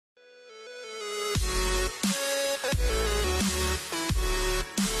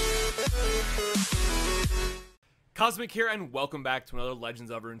Cosmic here, and welcome back to another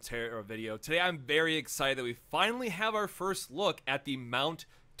Legends of Runeterra video. Today I'm very excited that we finally have our first look at the Mount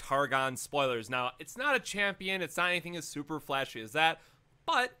Targon spoilers. Now, it's not a champion, it's not anything as super flashy as that,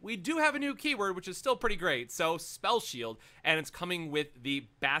 but we do have a new keyword, which is still pretty great. So, Spell Shield, and it's coming with the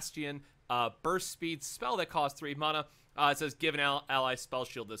Bastion burst speed spell that costs 3 mana. It says give an ally spell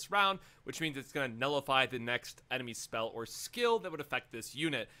shield this round, which means it's going to nullify the next enemy spell or skill that would affect this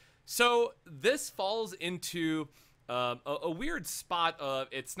unit. So this falls into a weird spot of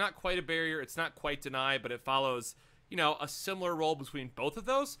it's not quite a barrier, it's not quite deny, but it follows, you know, a similar role between both of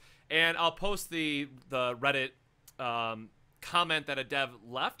those. And I'll post the Reddit comment that a dev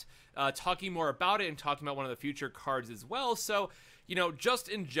left talking more about it and talking about one of the future cards as well. So, you know, just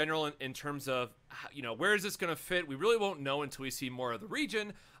in general, in terms of, you know, where is this going to fit, we really won't know until we see more of the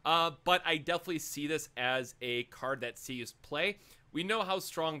region. But I definitely see this as a card that sees play. We know how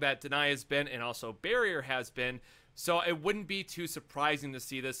strong that Deny has been and also Barrier has been, so it wouldn't be too surprising to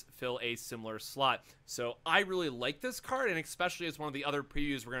see this fill a similar slot. So I really like this card, and especially as one of the other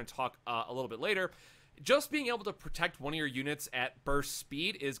previews we're going to talk a little bit later, just being able to protect one of your units at burst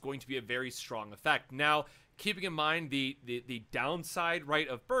speed is going to be a very strong effect. Now, keeping in mind the downside, right,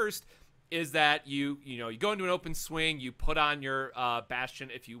 of burst is that you go into an open swing, you put on your Bastion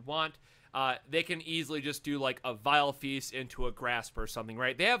if you want. They can easily just do like a Vile Feast into a Grasp or something,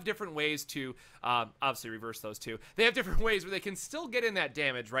 right? They have different ways to, obviously reverse those two. They have different ways where they can still get in that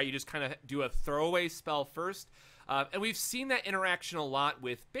damage, right? You just kind of do a throwaway spell first. And we've seen that interaction a lot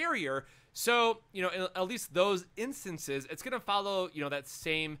with Barrier. So, you know, in at least those instances, it's going to follow, you know, that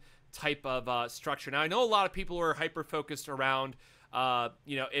same type of structure. Now, I know a lot of people are hyper-focused around,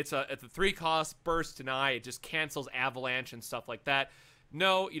 you know, it's a 3-cost burst deny. It just cancels Avalanche and stuff like that.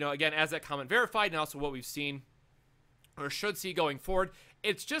 No, you know, again, as that comment verified, and also what we've seen or should see going forward,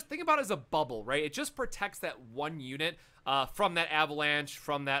 it's just, think about it as a bubble, right? It just protects that one unit from that Avalanche,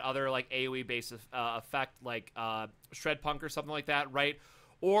 from that other, like, AoE-based effect, like Shred Punk or something like that, right?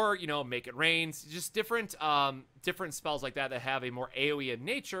 Or, you know, Make It Rain, just different spells like that have a more AoE in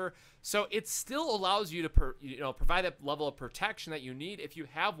nature. So it still allows you to, provide that level of protection that you need if you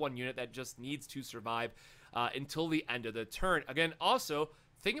have one unit that just needs to survive until the end of the turn. Again, also,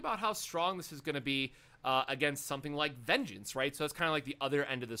 think about how strong this is going to be against something like Vengeance, right? So it's kind of like the other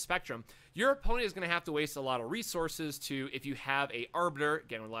end of the spectrum. Your opponent is going to have to waste a lot of resources to, if you have a Arbiter,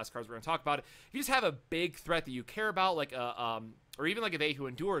 again, one of the last cards we're going to talk about, if you just have a big threat that you care about, like a, or even like a They Who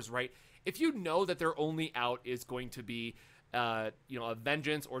Endures, right? If you know that their only out is going to be, you know, a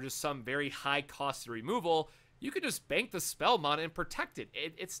Vengeance or just some very high cost removal, you could just bank the spell mana and protect it.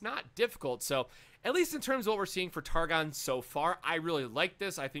 It's not difficult. So at least in terms of what we're seeing for Targon so far, I really like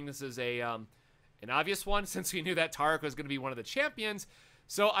this. I think this is a an obvious one since we knew that Tarek was going to be one of the champions.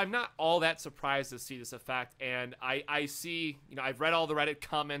 So I'm not all that surprised to see this effect. And I see, you know, I've read all the Reddit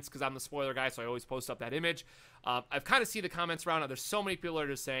comments because I'm the spoiler guy, so I always post up that image. I've kind of seen the comments around. There's so many people that are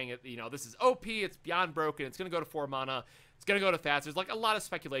just saying, it, you know, this is OP, it's beyond broken, it's going to go to 4 mana, it's going to go to fast. There's like a lot of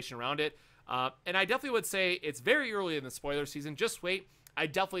speculation around it. And I definitely would say it's very early in the spoiler season. Just wait. I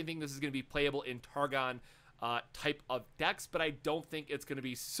definitely think this is going to be playable in Targon type of decks, but I don't think it's going to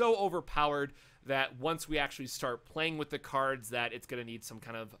be so overpowered that once we actually start playing with the cards that it's going to need some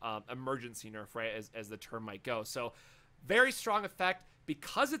kind of emergency nerf, right, as the term might go. So very strong effect.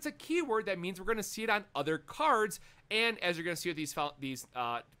 Because it's a keyword, that means we're going to see it on other cards, and as you're going to see with these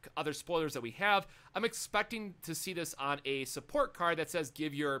other spoilers that we have, I'm expecting to see this on a support card that says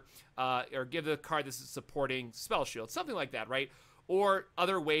give your or give the card this is supporting Spell Shield, something like that, right? Or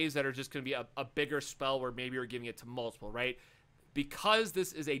other ways that are just going to be a bigger spell where maybe you're giving it to multiple, right? Because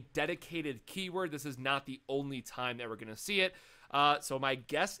this is a dedicated keyword, this is not the only time that we're going to see it. So my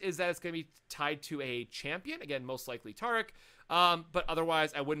guess is that it's going to be tied to a champion, again, most likely Tarek. But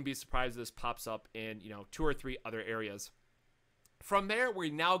otherwise, I wouldn't be surprised if this pops up in, you know, 2 or 3 other areas. From there,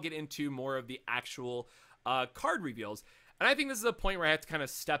 we now get into more of the actual card reveals. And I think this is a point where I have to kind of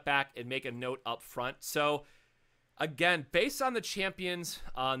step back and make a note up front. So, again, based on the champions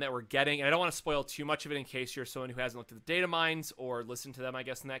that we're getting, and I don't want to spoil too much of it in case you're someone who hasn't looked at the data mines or listened to them, I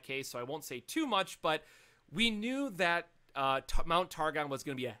guess, in that case. So I won't say too much, but we knew that Mount Targon was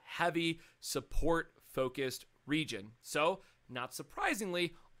going to be a heavy support-focused region. So, not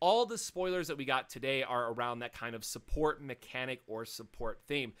surprisingly, all the spoilers that we got today are around that kind of support mechanic or support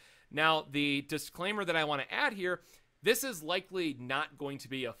theme. Now, the disclaimer that I want to add here, this is likely not going to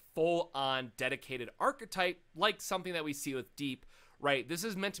be a full-on dedicated archetype like something that we see with Deep, right? This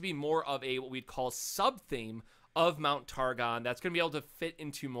is meant to be more of a what we'd call sub-theme of Mount Targon that's going to be able to fit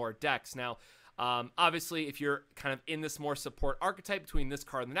into more decks. Now, Obviously, if you're kind of in this more support archetype between this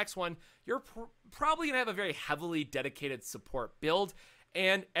card and the next one, you're probably going to have a very heavily dedicated support build.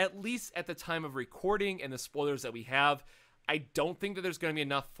 And at least at the time of recording and the spoilers that we have, I don't think that there's going to be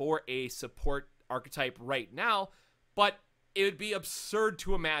enough for a support archetype right now, but it would be absurd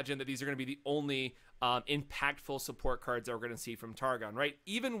to imagine that these are going to be the only impactful support cards that we're going to see from Targon, right?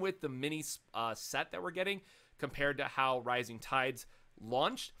 Even with the mini set that we're getting compared to how Rising Tides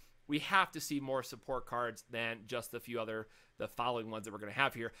launched, we have to see more support cards than just the following ones that we're going to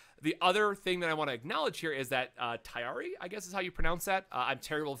have here. The other thing that I want to acknowledge here is that Tyari, I guess is how you pronounce that. I'm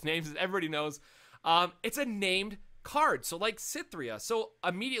terrible with names, as everybody knows. It's a named card, so like Cythria. So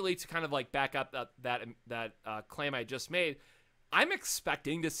immediately to kind of like back up that claim I just made, I'm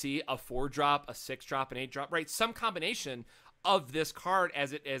expecting to see a 4-drop, a 6-drop, an 8-drop, right? Some combination of this card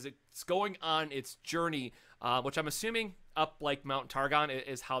as it's going on its journey, which I'm assuming up like Mount Targon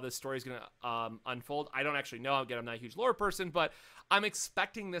is how this story is going to unfold. I don't actually know. Again, I'm not a huge lore person, but I'm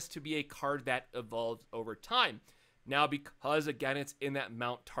expecting this to be a card that evolves over time. Now, because again, it's in that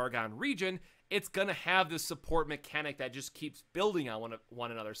Mount Targon region, it's going to have this support mechanic that just keeps building on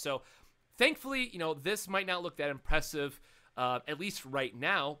one another. So thankfully, you know, this might not look that impressive, at least right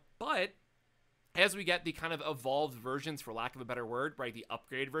now, but as we get the kind of evolved versions, for lack of a better word, right, the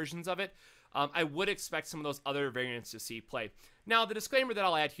upgrade versions of it, I would expect some of those other variants to see play. Now, the disclaimer that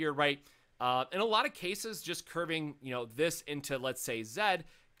I'll add here, right, in a lot of cases, just curving, you know, this into, let's say, Zed,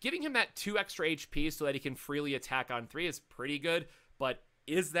 giving him that 2 extra HP so that he can freely attack on 3 is pretty good, but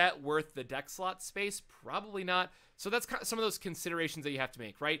is that worth the deck slot space? Probably not. So that's kind of some of those considerations that you have to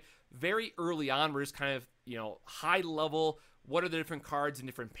make, right? Very early on, we're just kind of, you know, high level, what are the different cards and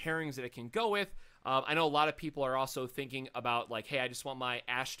different pairings that it can go with? I know a lot of people are also thinking about like, hey, I just want my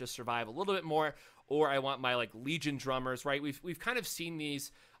Ashe to survive a little bit more, or I want my like Legion drummers, right? We've kind of seen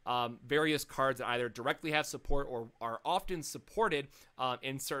these various cards that either directly have support or are often supported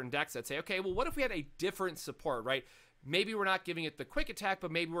in certain decks that say, okay, well, what if we had a different support, right? Maybe we're not giving it the quick attack,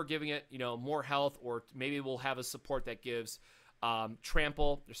 but maybe we're giving it, you know, more health, or maybe we'll have a support that gives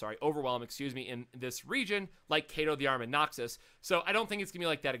overwhelm, in this region, like Kato the Arm and Noxus. So I don't think it's gonna be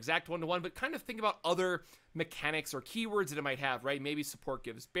like that exact one-to-one, but kind of think about other mechanics or keywords that it might have, right? Maybe support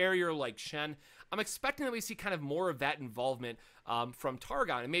gives barrier, like Shen. I'm expecting that we see kind of more of that involvement from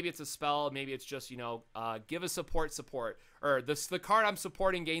Targon, and maybe it's a spell, maybe it's just, you know, give a support, or the card I'm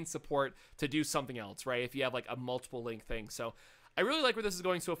supporting gains support to do something else, right? If you have like a multiple link thing. So I really like where this is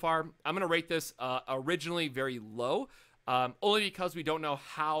going so far. I'm gonna rate this originally very low. Only because we don't know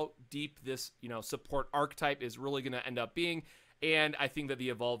how deep this, you know, support archetype is really going to end up being, and I think that the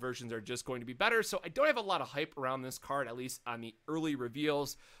evolved versions are just going to be better. So I don't have a lot of hype around this card, at least on the early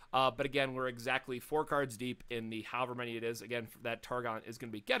reveals. But again, we're exactly 4 cards deep in the however many it is, again, that Targon is going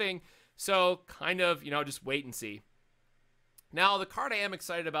to be getting. So kind of, you know, just wait and see. Now, the card I am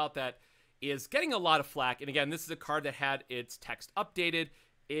excited about that is getting a lot of flack, and again, this is a card that had its text updated,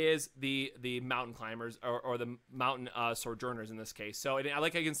 is the mountain climbers or the mountain sojourners in this case. So I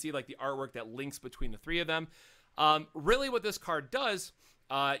can see like the artwork that links between the 3 of them. Really what this card does,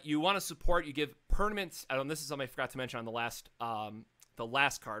 you want to support, you give permanents. This is something I forgot to mention on the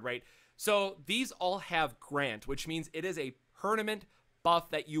last card, right? So these all have grant, which means it is a permanent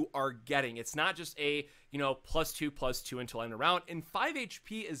buff that you are getting. It's not just a, you know, +2/+2 until end of round. And 5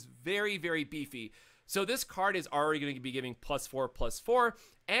 HP is very, very beefy. So this card is already going to be giving +4/+4,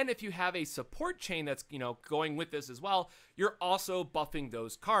 and if you have a support chain that's, you know, going with this as well, you're also buffing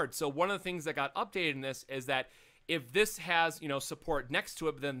those cards. So one of the things that got updated in this is that if this has, you know, support next to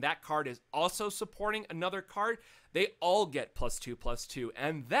it, but then that card is also supporting another card, they all get +2/+2,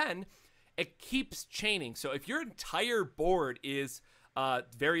 and then it keeps chaining. So if your entire board is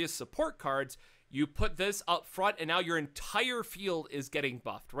various support cards, you put this up front, and now your entire field is getting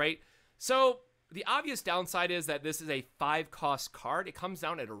buffed, right? So the obvious downside is that this is a 5-cost card. It comes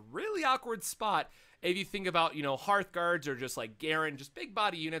down at a really awkward spot if you think about, you know, Hearthguards or just like Garen, just big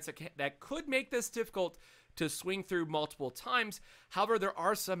body units that could make this difficult to swing through multiple times. However, there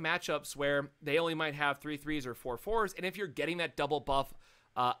are some matchups where they only might have 3/3s or 4/4s, and if you're getting that double buff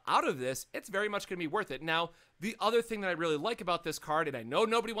out of this, it's very much going to be worth it. Now, the other thing that I really like about this card, and I know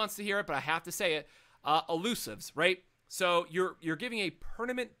nobody wants to hear it, but I have to say it, elusives, right? So you're giving a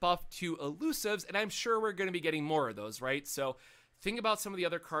permanent buff to elusives, and I'm sure we're going to be getting more of those, right? So think about some of the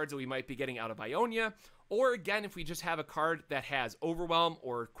other cards that we might be getting out of Ionia, or again, if we just have a card that has overwhelm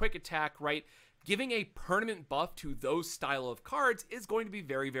or quick attack, right? Giving a permanent buff to those style of cards is going to be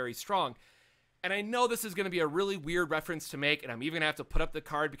very, very strong. And I know this is going to be a really weird reference to make, and I'm even going to have to put up the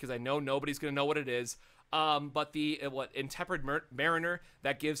card because I know nobody's going to know what it is. but the Intrepid Mariner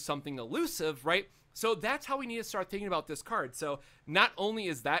that gives something elusive, right? So that's how we need to start thinking about this card. So not only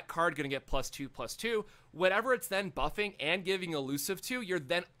is that card going to get +2/+2, whatever it's then buffing and giving elusive to, you're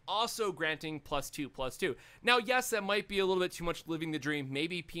then also granting +2/+2. Now, yes, that might be a little bit too much living the dream.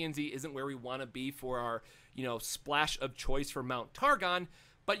 Maybe PNZ isn't where we want to be for our, splash of choice for Mount Targon,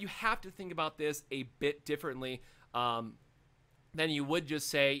 but you have to think about this a bit differently than you would just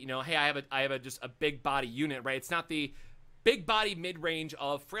say, hey, I have just a big body unit, right? It's not the big body mid-range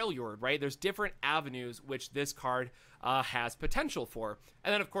of Freljord, right? There's different avenues which this card has potential for.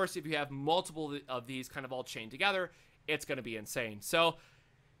 And then, of course, if you have multiple of these kind of all chained together, it's going to be insane. So,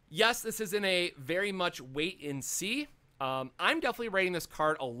 yes, this is in a very much wait and see. I'm definitely rating this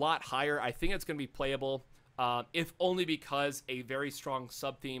card a lot higher. I think it's going to be playable, if only because a very strong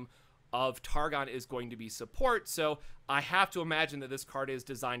sub-theme of Targon is going to be support. So I have to imagine that this card is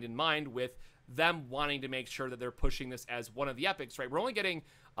designed in mind with them wanting to make sure that they're pushing this as one of the epics, right? We're only getting,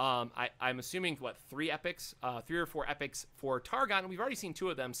 I'm assuming, 3 epics, 3 or 4 epics for Targon, and we've already seen 2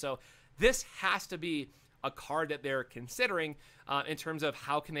 of them. So this has to be a card that they're considering in terms of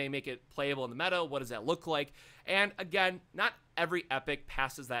how can they make it playable in the meta, what does that look like? And again, not every epic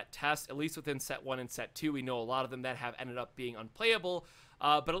passes that test, at least within set 1 and set 2. We know a lot of them that have ended up being unplayable,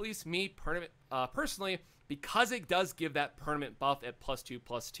 but at least me personally, because it does give that permanent buff at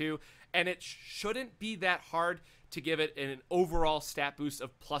 +2/+2, and it shouldn't be that hard to give it an overall stat boost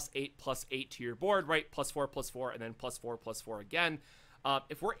of +8/+8 to your board, right? +4/+4, and then +4/+4 again.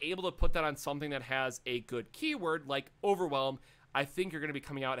 If we're able to put that on something that has a good keyword like Overwhelm, I think you're going to be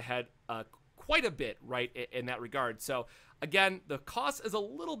coming out ahead quite a bit, right, in that regard. So again, the cost is a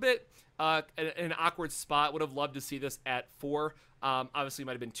little bit in an awkward spot. Would have loved to see this at 4. Obviously,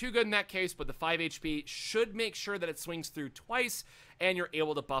 might have been too good in that case, but the 5 HP should make sure that it swings through twice, and you're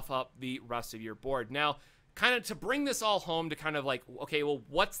able to buff up the rest of your board. Now, kind of to bring this all home to kind of like, okay, well,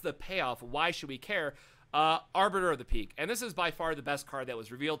 what's the payoff? Why should we care? Arbiter of the Peak. And this is by far the best card that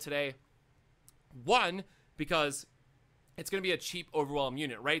was revealed today. 1, because it's going to be a cheap Overwhelm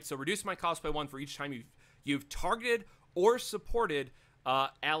unit, right? So reduce my cost by 1 for each time you've targeted or supported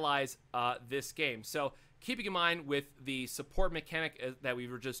allies this game. So keeping in mind with the support mechanic that we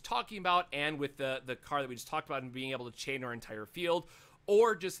were just talking about, and with the card that we just talked about and being able to chain our entire field,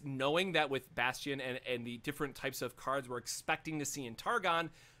 or just knowing that with Bastion and the different types of cards we're expecting to see in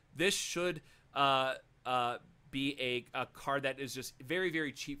Targon, this should be a card that is just very,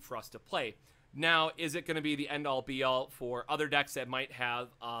 very cheap for us to play. Now, is it going to be the end-all, be-all for other decks that might have,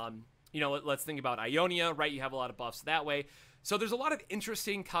 let's think about Ionia, right? You have a lot of buffs that way. So there's a lot of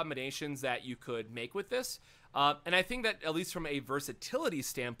interesting combinations that you could make with this. And I think that, at least from a versatility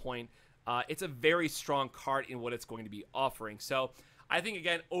standpoint, it's a very strong card in what it's going to be offering. So I think,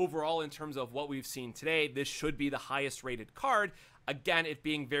 again, overall, in terms of what we've seen today, this should be the highest rated card. Again, it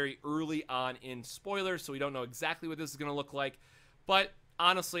being very early on in spoilers, so we don't know exactly what this is going to look like. But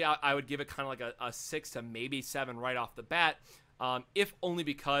honestly, I would give it kind of like a 6 to maybe 7 right off the bat, if only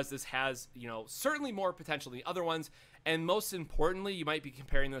because this has, certainly more potential than the other ones. And most importantly, you might be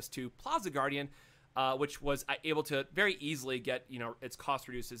comparing this to Plaza Guardian, which was able to very easily get, its cost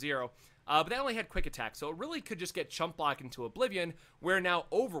reduced to 0. But that only had quick attack, so it really could just get chump block into oblivion, where now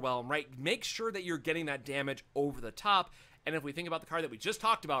Overwhelm, right? Make sure that you're getting that damage over the top. And if we think about the card that we just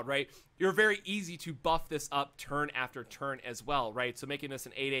talked about, right, you're very easy to buff this up turn after turn as well, right? So making this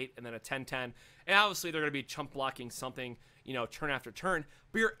an 8/8 and then a 10/10. And obviously they're going to be chump blocking something, turn after turn.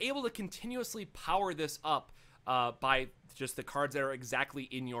 But you're able to continuously power this up by just the cards that are exactly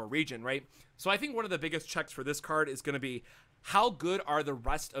in your region, right? So I think one of the biggest checks for this card is going to be how good are the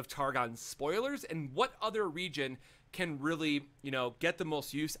rest of Targon's spoilers, and what other region can really, get the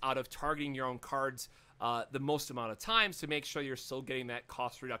most use out of targeting your own cards the most amount of times to make sure you're still getting that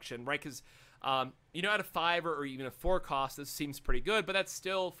cost reduction, right? Because, at a 5 or even a 4 cost, this seems pretty good, but that's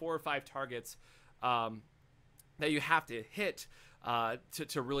still 4 or 5 targets that you have to hit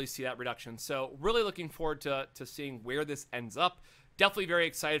to really see that reduction. So really looking forward to seeing where this ends up. Definitely very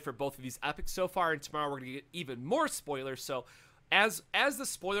excited for both of these epics so far, and tomorrow we're going to get even more spoilers. So as the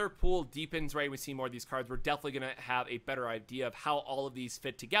spoiler pool deepens, right, we see more of these cards, we're definitely going to have a better idea of how all of these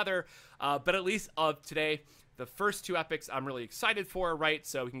fit together. But at least of today, the first 2 epics I'm really excited for, right?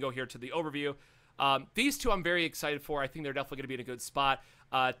 So we can go here to the overview. These 2 I'm very excited for. I think they're definitely going to be in a good spot.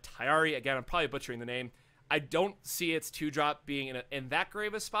 Tayari, again, I'm probably butchering the name. I don't see its 2-drop being in that great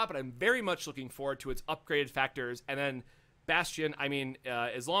of a spot, but I'm very much looking forward to its upgraded factors. And then Bastion, I mean,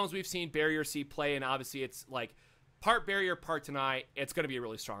 as long as we've seen Barrier C play, and obviously it's like part Barrier, part Deny, it's going to be a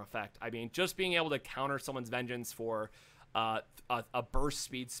really strong effect. I mean, just being able to counter someone's Vengeance for a burst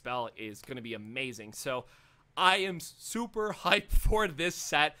speed spell is going to be amazing. So I am super hyped for this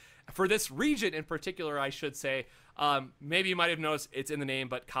set, for this region in particular, I should say. Maybe you might have noticed it's in the name,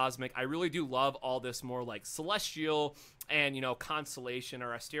 but Cosmic. I really do love all this more like celestial and, you know, constellation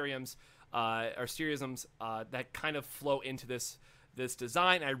or asteriums that kind of flow into this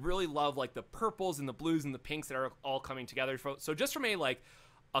design. I really love like the purples and the blues and the pinks that are all coming together. So just from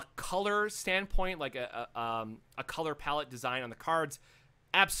a color standpoint, like a color palette design on the cards,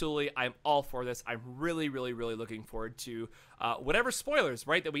 absolutely, I'm all for this. I'm really, really, really looking forward to whatever spoilers,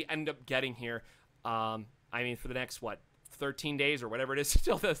 right, that we end up getting here. I mean, for the next, 13 days or whatever it is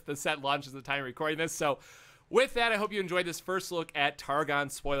until the set launches at the time of recording this. So with that, I hope you enjoyed this first look at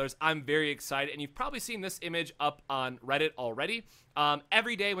Targon spoilers. I'm very excited, and you've probably seen this image up on Reddit already.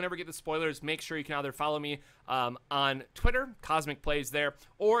 Every day, whenever we get the spoilers, make sure you can either follow me on Twitter, Cosmic Plays there,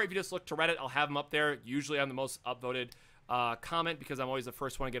 or if you just look to Reddit, I'll have them up there, usually on the most upvoted comment, because I'm always the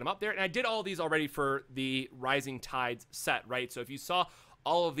first one to get them up there. And I did all these already for the Rising Tides set, right? So if you saw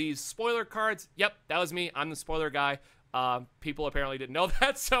all of these spoiler cards, yep, that was me. I'm the spoiler guy. People apparently didn't know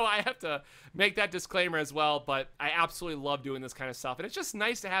that, so I have to make that disclaimer as well. But I absolutely love doing this kind of stuff, and it's just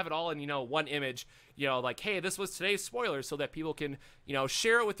nice to have it all in, you know, one image, you know, like, hey, this was today's spoiler, so that people can, you know,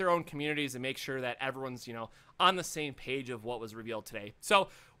 share it with their own communities and make sure that everyone's, you know, on the same page of what was revealed today. So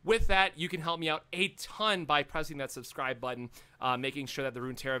with that, you can help me out a ton by pressing that subscribe button, making sure that the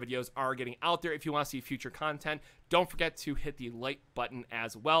Runeterra videos are getting out there. If you want to see future content, don't forget to hit the like button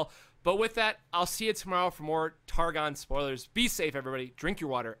as well. But with that, I'll see you tomorrow for more Targon spoilers. Be safe, everybody. Drink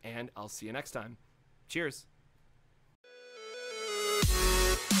your water, and I'll see you next time. Cheers.